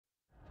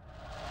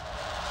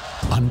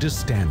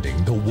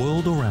Understanding the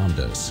world around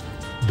us,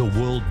 the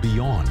world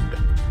beyond,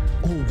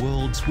 or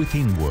worlds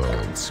within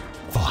worlds.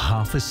 For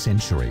half a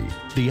century,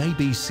 the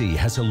ABC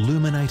has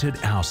illuminated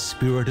our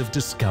spirit of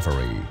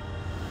discovery.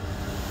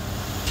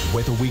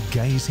 Whether we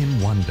gaze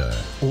in wonder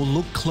or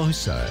look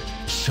closer,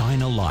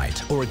 shine a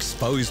light or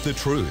expose the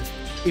truth,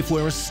 if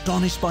we're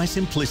astonished by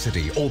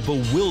simplicity or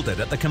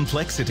bewildered at the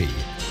complexity,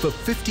 for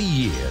 50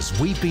 years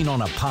we've been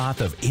on a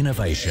path of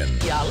innovation.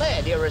 You're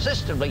led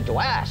irresistibly to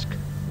ask,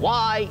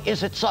 why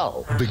is it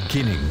so?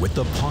 Beginning with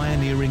the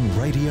pioneering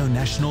Radio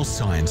National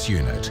Science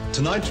Unit.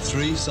 Tonight,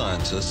 3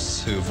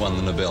 scientists who've won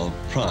the Nobel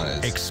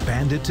Prize.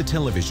 Expanded to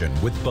television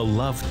with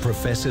beloved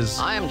professors.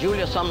 I am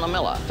Julius Sumner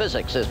Miller.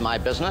 Physics is my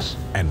business.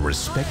 And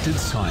respected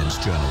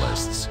science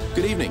journalists.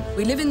 Good evening.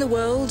 We live in the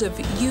world of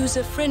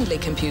user-friendly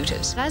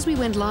computers. As we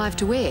went live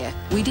to air,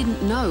 we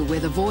didn't know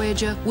whether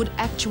Voyager would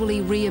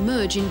actually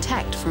re-emerge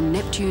intact from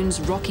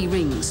Neptune's rocky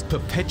rings.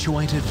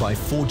 Perpetuated by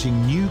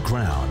forging new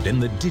ground in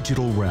the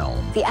digital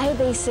realm. The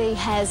ABC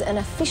has an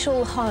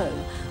official home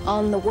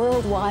on the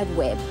World Wide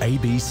Web.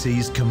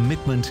 ABC's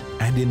commitment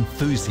and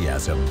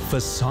enthusiasm for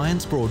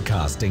science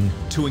broadcasting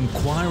to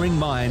inquiring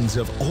minds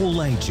of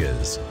all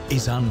ages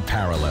is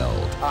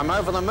unparalleled. I'm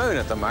over the moon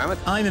at the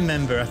moment. I'm a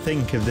member, I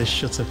think, of this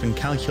Shut Up and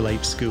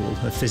Calculate School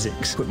of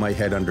Physics. Put my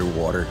head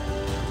underwater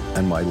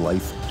and my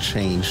life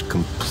changed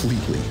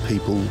completely.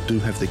 People do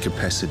have the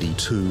capacity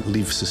to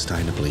live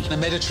sustainably. The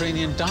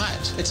Mediterranean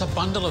diet, it's a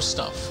bundle of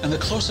stuff. And the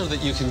closer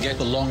that you can get,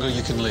 the longer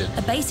you can live.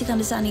 A basic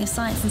understanding of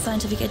science and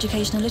scientific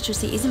educational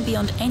literacy isn't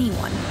beyond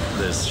anyone.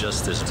 There's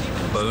just this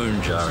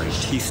bone-jarring,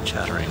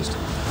 teeth-chattering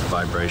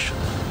vibration.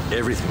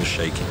 Everything's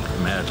shaking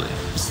madly.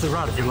 It's the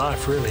ride of your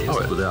life, really,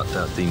 isn't it? Without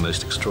doubt, the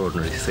most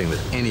extraordinary thing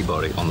that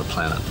anybody on the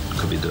planet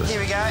could be doing. Here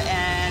we go,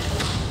 and...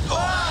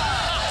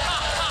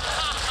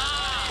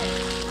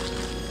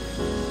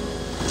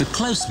 The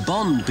close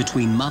bond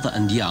between mother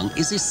and young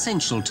is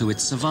essential to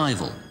its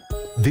survival.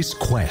 This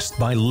quest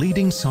by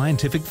leading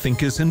scientific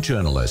thinkers and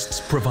journalists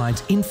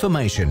provides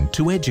information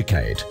to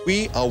educate.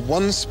 We are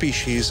one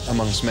species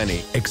amongst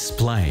many.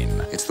 Explain.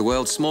 It's the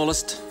world's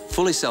smallest,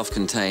 fully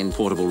self-contained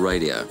portable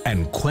radio.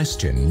 And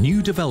question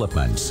new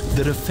developments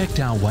that affect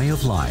our way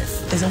of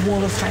life. There's a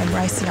wall of flame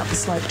racing up the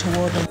slope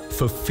toward them.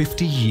 For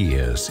 50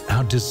 years,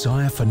 our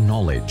desire for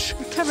knowledge.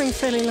 We're covering a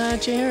fairly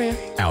large area.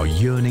 Our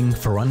yearning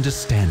for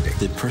understanding.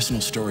 The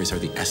personal stories are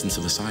the essence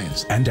of the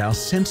science. And our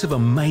sense of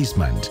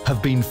amazement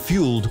have been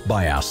fueled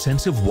by our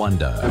sense of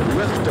wonder.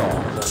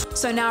 Liftoff.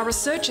 So now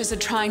researchers are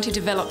trying to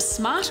develop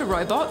smarter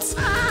robots.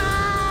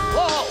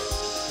 Whoa!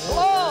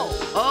 Whoa!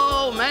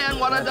 Oh man,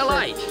 what a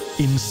delight!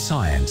 In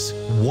science,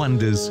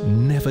 wonders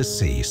never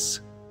cease.